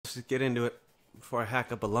let's just get into it before I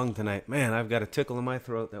hack up a lung tonight. Man, I've got a tickle in my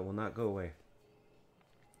throat that will not go away.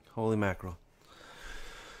 Holy mackerel.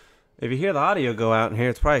 If you hear the audio go out in here,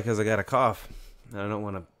 it's probably because I got a cough. I don't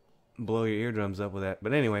want to blow your eardrums up with that.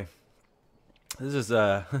 But anyway, this is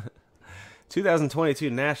 2022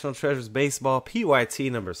 National Treasures Baseball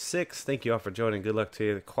PYT number 6. Thank you all for joining. Good luck to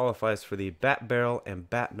you. It qualifies for the Bat Barrel and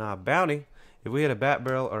Bat Knob Bounty. If we hit a Bat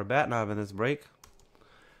Barrel or a Bat Knob in this break,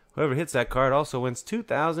 whoever hits that card also wins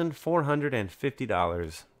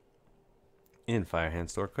 $2,450 in Firehand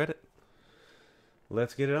Store credit.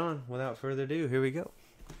 Let's get it on. Without further ado, here we go.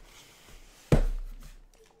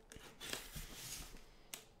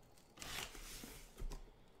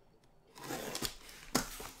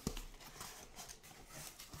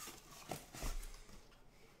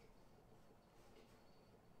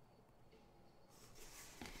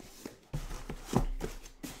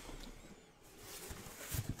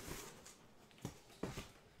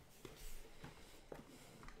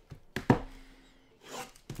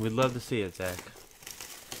 We'd love to see it, Zach.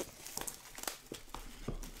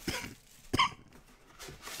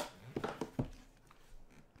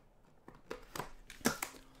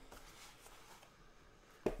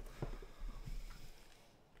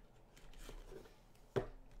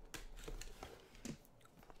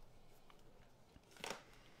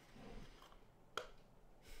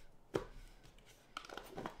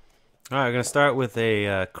 All right, we're going to start with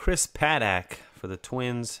a Chris Paddock for the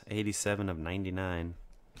Twins, 87 of 99.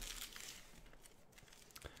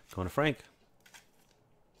 Going to Frank.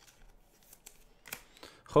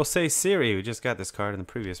 Jose Siri, we just got this card in the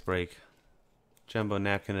previous break. Jumbo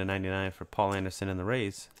napkin to 99 for Paul Anderson and the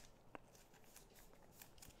Rays.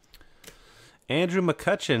 Andrew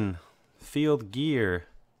McCutchen, Field Gear,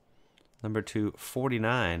 number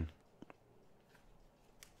 249.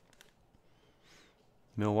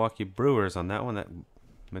 Milwaukee Brewers on that one. That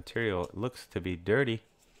material looks to be dirty.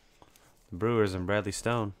 Brewers and Bradley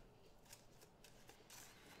Stone.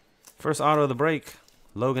 First auto of the break,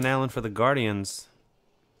 Logan Allen for the Guardians.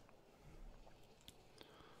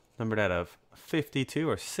 Numbered out of 52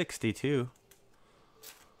 or 62.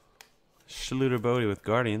 Schluter Bodie with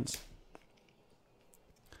Guardians.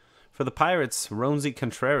 For the Pirates, Ronzi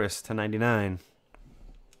Contreras to 99.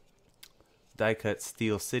 Die cut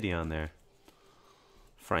Steel City on there.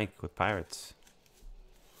 Frank with Pirates.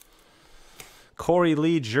 Corey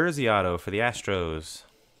Lee jersey auto for the Astros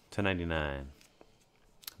to 99.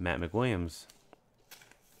 Matt McWilliams.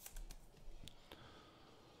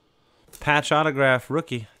 Patch autograph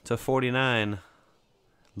rookie to 49.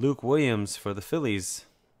 Luke Williams for the Phillies.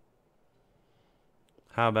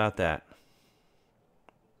 How about that?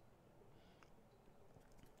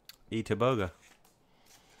 Itaboga.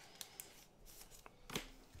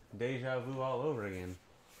 Deja vu all over again.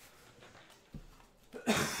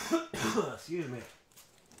 Excuse me.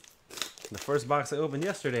 The first box I opened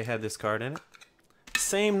yesterday had this card in it.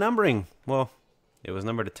 Same numbering. Well, it was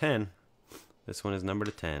numbered to 10. This one is numbered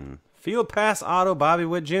to 10. Field Pass Auto, Bobby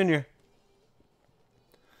Witt Jr.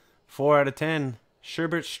 4 out of 10.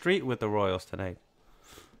 Sherbert Street with the Royals tonight.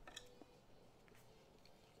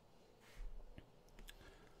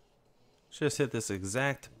 Just hit this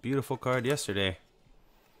exact beautiful card yesterday.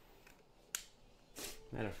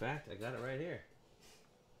 Matter of fact, I got it right here.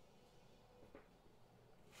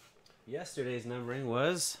 Yesterday's numbering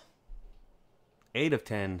was 8 of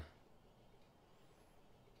 10.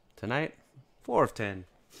 Tonight, 4 of 10.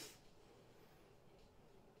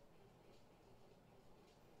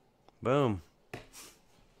 Boom.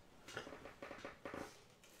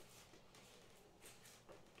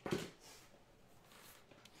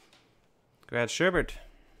 Grad Sherbert.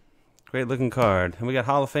 Great looking card. And we got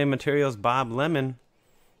Hall of Fame materials, Bob Lemon.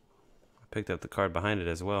 I picked up the card behind it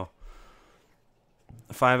as well.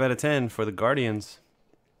 5 out of 10 for the Guardians.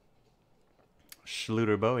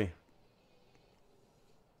 Schluter Bowie.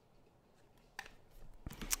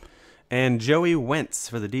 And Joey Wentz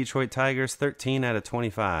for the Detroit Tigers, 13 out of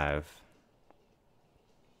 25.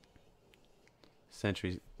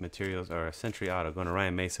 Century materials, or a Century Auto, going to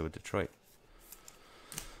Ryan Mesa with Detroit.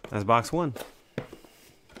 That's box 1.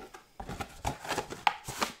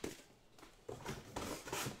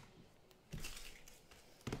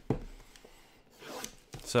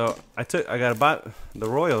 So I got about the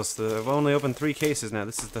Royals. I've only opened 3 cases now.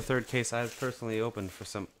 This is the 3rd case I've personally opened for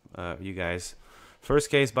some you guys. First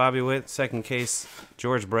case Bobby Witt, second case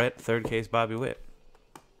George Brett, third case Bobby Witt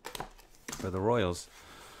for the Royals.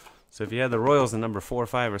 So if you had the Royals in number 4,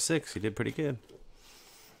 5, or 6, you did pretty good.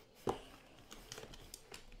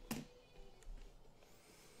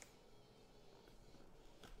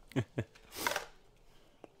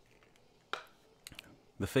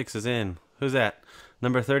 The fix is in. Who's that?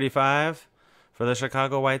 Number 35 for the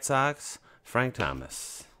Chicago White Sox, Frank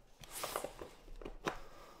Thomas.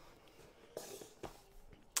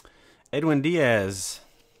 Edwin Diaz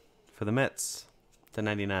for the Mets,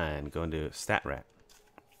 /99, going to StatRat.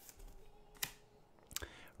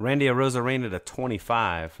 Randy Arozarena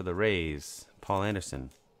 /25 for the Rays, Paul Anderson.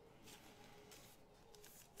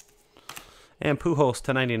 And Pujols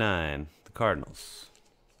 /99, the Cardinals,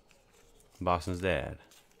 Boston's dad.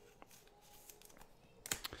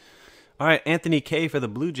 All right, Anthony K for the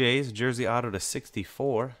Blue Jays, jersey auto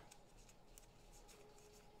 /64.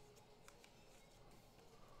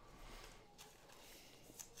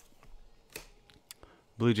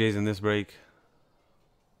 Blue Jays in this break,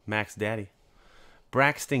 Max Daddy.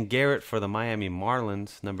 Braxton Garrett for the Miami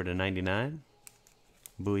Marlins, number /99.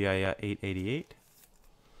 Booyah 888.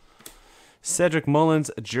 Cedric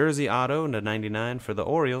Mullins, jersey auto /99 for the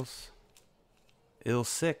Orioles. Ill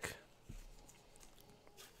Sick.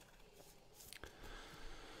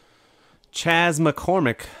 Chaz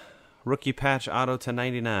McCormick, rookie patch auto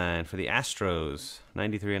 /99 for the Astros,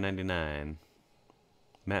 93/99.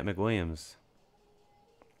 Matt McWilliams.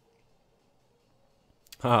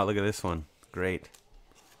 Oh, look at this one. Great.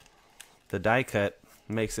 The die cut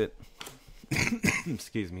makes it...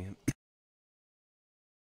 Excuse me.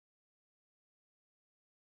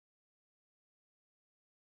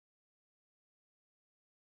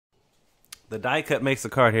 The die cut makes the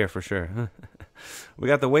card here for sure. We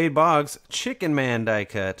got the Wade Boggs Chicken Man die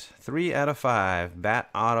cut. 3/5.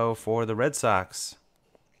 Bat auto for the Red Sox.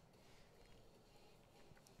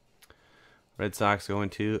 Red Sox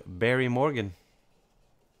going to Barry Morgan.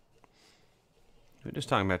 We were just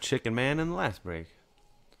talking about Chicken Man in the last break.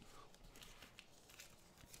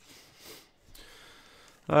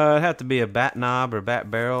 It'd have to be a bat knob or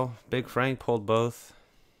bat barrel. Big Frank pulled both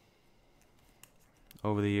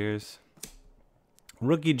over the years.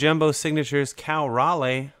 Rookie Jumbo Signatures, Cal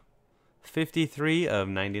Raleigh,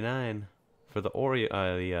 53/99 for the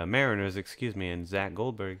Mariners, excuse me, and Zach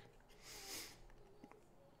Goldberg.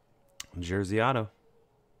 Jersey auto.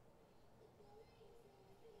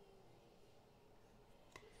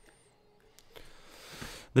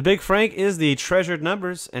 The Big Frank is the treasured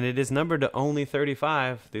numbers, and it is numbered to only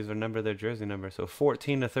 35. These are numbered their jersey numbers. So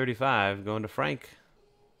 14/35 going to Frank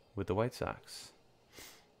with the White Sox.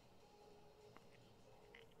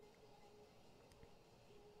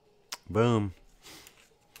 Boom.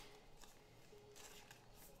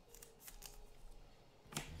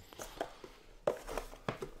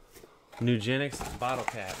 Nugenics bottle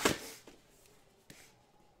cap.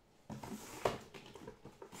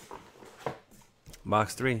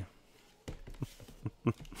 Box 3.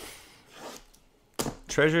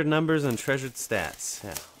 Treasured numbers and treasured stats.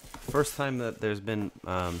 Yeah. First time that there's been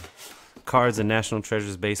cards in National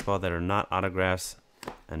Treasures Baseball that are not autographs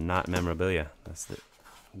and not memorabilia. That's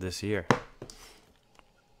this year.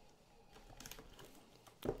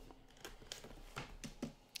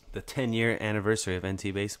 The 10-year anniversary of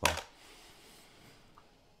NT Baseball.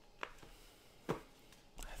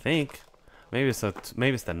 I think maybe it's the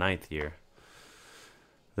 9th year.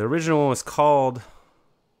 The original one was called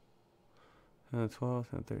 12,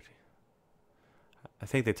 13. I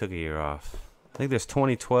think they took a year off. I think there's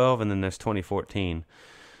 2012 and then there's 2014.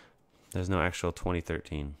 There's no actual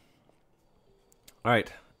 2013. All right.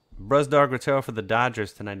 Brusdar Grattel for the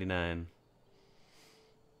Dodgers /99.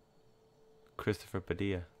 Christopher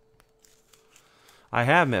Padilla. I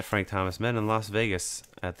have met Frank Thomas. Met in Las Vegas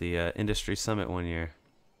at the Industry Summit one year.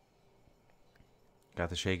 Got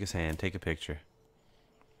to shake his hand, take a picture.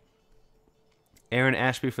 Aaron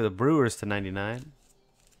Ashby for the Brewers /99.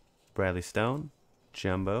 Bradley Stone,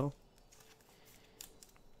 Jumbo.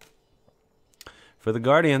 For the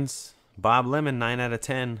Guardians, Bob Lemon,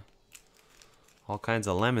 9/10. All kinds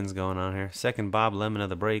of lemons going on here. Second Bob Lemon of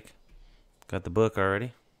the break. Got the book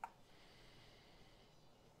already.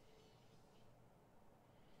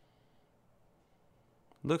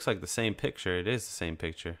 Looks like the same picture. It is the same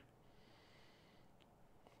picture.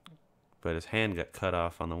 But his hand got cut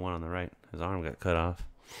off on the one on the right. His arm got cut off.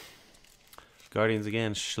 Guardians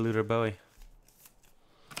again, Schluter Bowie.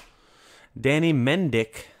 Danny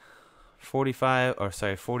Mendick,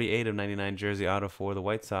 48/99 jersey auto for the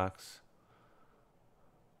White Sox.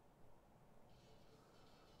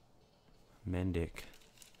 Mendick.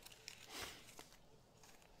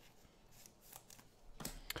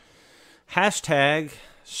 Hashtag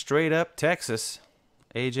straight up Texas.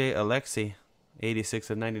 AJ Alexi,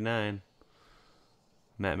 86/99.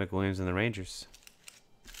 Matt McWilliams and the Rangers.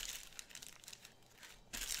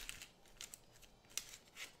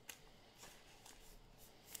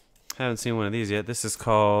 Haven't seen one of these yet. This is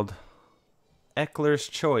called Eckler's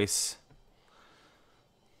Choice.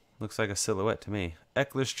 Looks like a silhouette to me.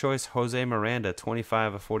 Eckler's Choice, Jose Miranda,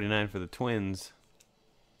 25 of 49 for the Twins.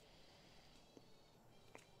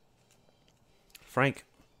 Frank.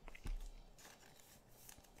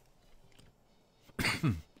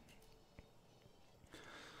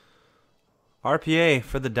 RPA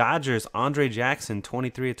for the Dodgers, Andre Jackson,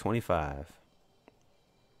 23 of 25.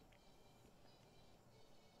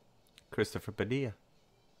 Christopher Padilla.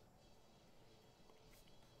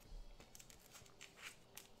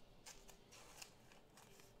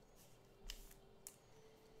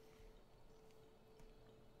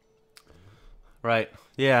 Right.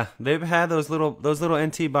 Yeah, they've had those little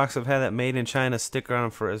NT boxes have had that made in China sticker on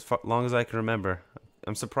them for as long as I can remember.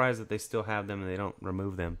 I'm surprised that they still have them and they don't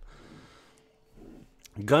remove them.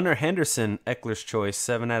 Gunnar Henderson, Eckler's Choice,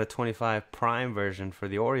 7 out of 25 prime version for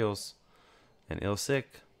the Orioles and Ilsick.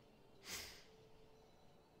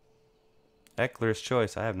 Eckler's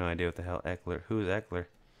Choice. I have no idea what the hell Eckler. Who's Eckler?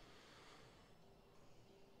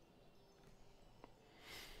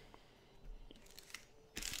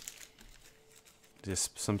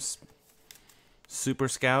 Just some super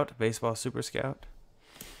scout, baseball super scout.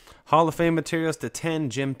 Hall of Fame materials to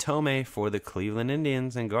 10, Jim Thome for the Cleveland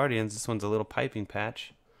Indians and Guardians. This one's a little piping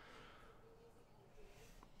patch.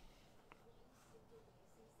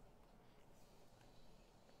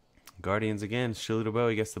 Guardians again. Shilutabo,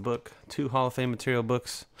 he gets the book. 2 Hall of Fame material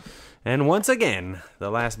books. And once again, the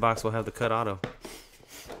last box will have the cut auto.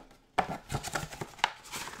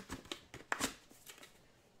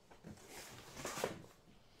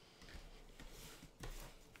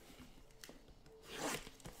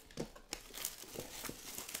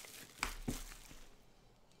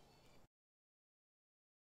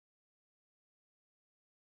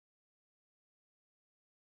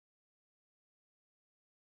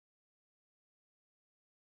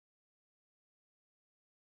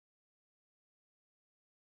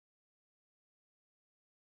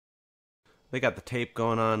 They got the tape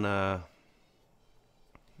going on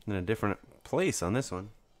in a different place on this one.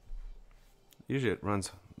 Usually it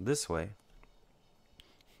runs this way.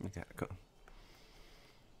 We got to go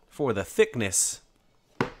for the thickness.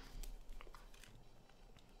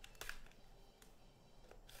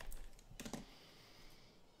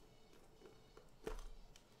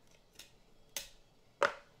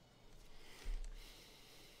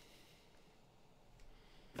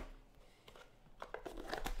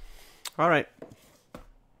 All right.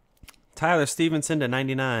 Tyler Stevenson to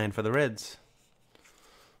 99 for the Reds.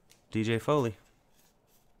 DJ Foley.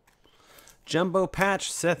 Jumbo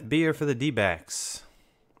patch, Seth Beer for the D-backs.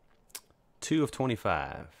 2 of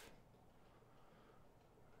 25.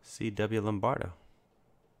 C.W. Lombardo.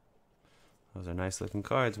 Those are nice looking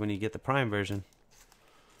cards when you get the prime version.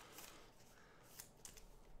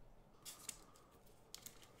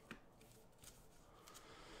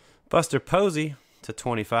 Buster Posey to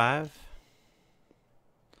 25.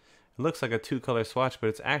 It looks like a 2-color swatch, but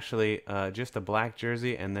it's actually just a black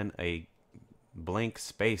jersey and then a blank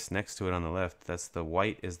space next to it on the left. That's the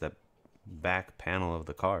white is the back panel of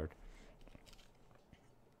the card.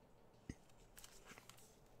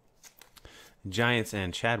 Giants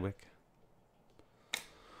and Chadwick.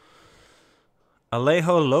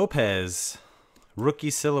 Alejo Lopez, rookie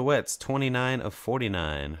silhouettes, 29 of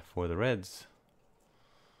 49 for the Reds.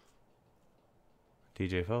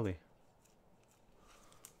 DJ Foley.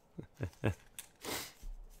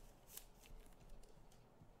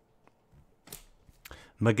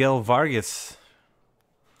 Miguel Vargas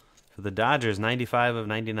for the Dodgers, 95 of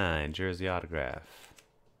 99, jersey autograph.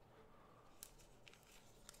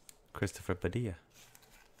 Christopher Padilla.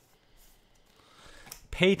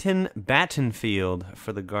 Peyton Battenfield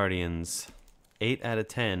for the Guardians, 8 out of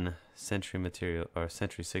 10 Century material or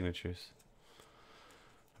Century signatures.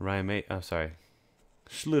 Ryan May, I'm sorry,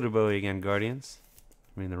 Schlutterbowie again, Guardians.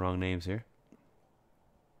 I'm reading the wrong names here.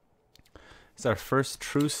 It's our first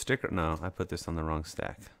true sticker. No, I put this on the wrong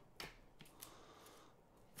stack.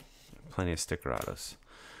 Plenty of sticker autos.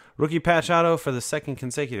 Rookie patch auto for the second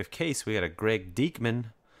consecutive case. We got a Greg Dieckman,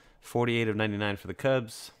 48 of 99 for the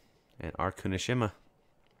Cubs, and R. Kunishima.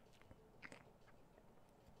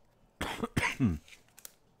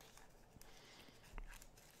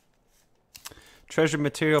 Treasure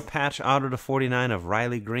material patch auto to 49 of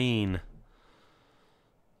Riley Green.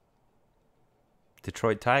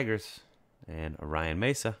 Detroit Tigers and Ryan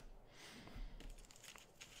Mesa.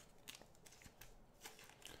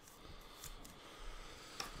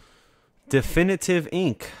 Definitive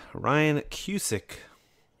Ink, Ryan Cusick.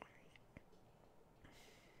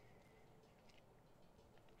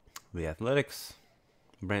 The Athletics,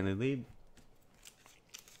 Brantley lead.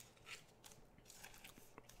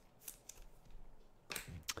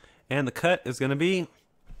 And the cut is going to be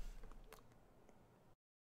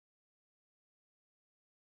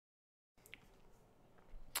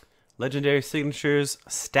Legendary Signatures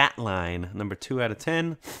Stat Line, number 2 out of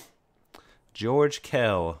 10. George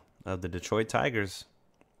Kell of the Detroit Tigers.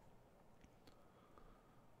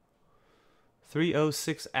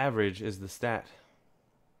 306 average is the stat.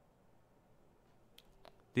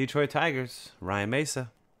 Detroit Tigers, Ryan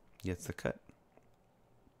Mesa gets the cut.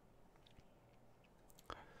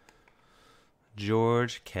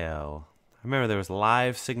 George Kell. I remember there was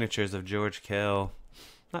live signatures of George Kell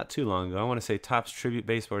not too long ago. I want to say Topps Tribute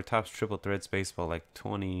Baseball or Topps Triple Threads Baseball, like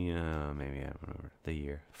 20, maybe, I don't remember the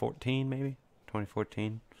year. 14, maybe?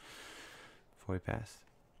 2014, before he passed.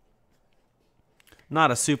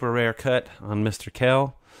 Not a super rare cut on Mr.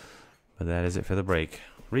 Kell, but that is it for the break.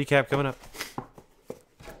 Recap coming up.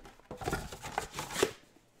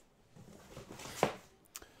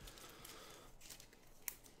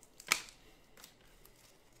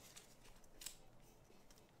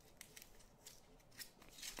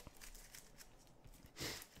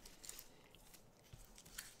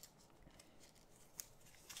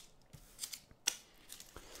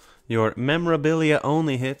 Your memorabilia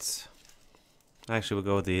only hits. Actually, we'll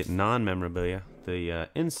go with the non-memorabilia. The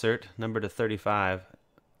insert, number to 35,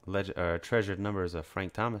 treasured numbers of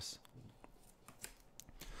Frank Thomas.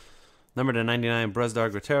 Number to 99, Brusdar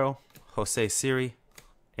Gratero, Jose Siri,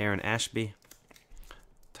 Aaron Ashby,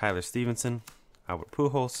 Tyler Stevenson, Albert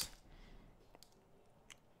Pujols,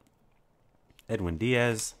 Edwin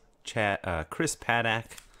Diaz, Chris Paddock.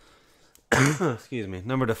 Excuse me.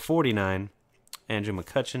 Number to 49, Andrew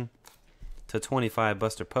McCutchen. To 25,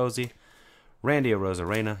 Buster Posey. Randy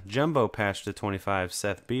Arozarena. Jumbo patch to 25,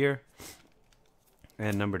 Seth Beer.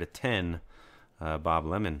 And number to 10, Bob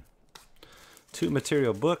Lemon. 2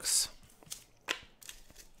 material books.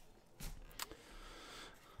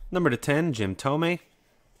 Number to 10, Jim Thome.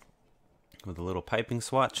 With a little piping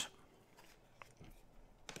swatch.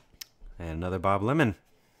 And another Bob Lemon.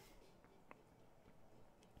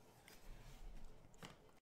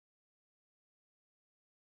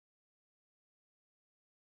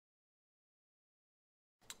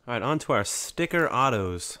 All right, on to our sticker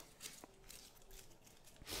autos.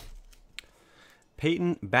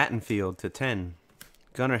 Peyton Battenfield to 10.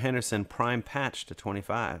 Gunnar Henderson prime patch to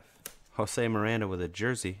 25. Jose Miranda with a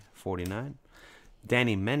jersey, 49.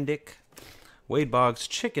 Danny Mendick. Wade Boggs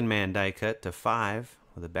Chicken Man die cut to 5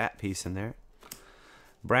 with a bat piece in there.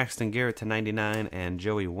 Braxton Garrett to 99 and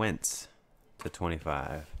Joey Wentz to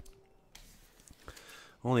 25.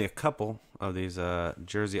 Only a couple of these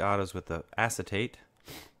jersey autos with the acetate.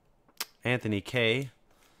 Anthony Kay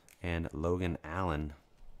and Logan Allen.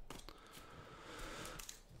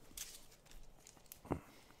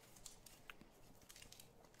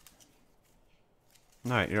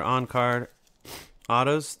 All right, your on-card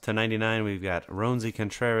autos to 99. We've got Ronzi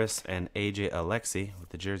Contreras and AJ Alexi with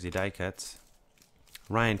the jersey die cuts.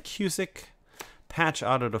 Ryan Cusick, patch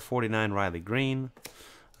auto to 49, Riley Green.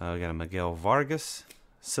 We got a Miguel Vargas,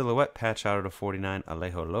 silhouette patch auto to 49,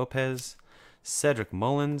 Alejo Lopez, Cedric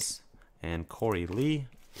Mullins, and Corey Lee.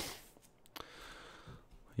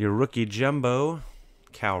 Your rookie jumbo,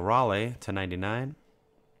 Cal Raleigh to 99.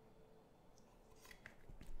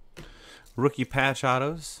 Rookie patch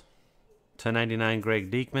autos to 99,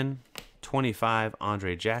 Greg Diekman. 25,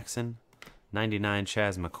 Andre Jackson. 99,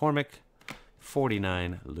 Chaz McCormick.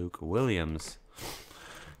 49, Luke Williams.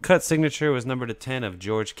 Cut signature was number to 10 of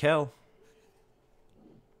George Kell.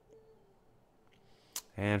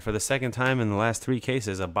 And for the second time in the last 3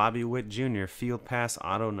 cases, a Bobby Witt Jr. Field Pass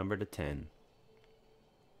Auto number to 10.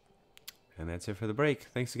 And that's it for the break.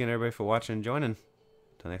 Thanks again, everybody, for watching and joining.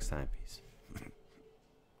 Until next time, peace.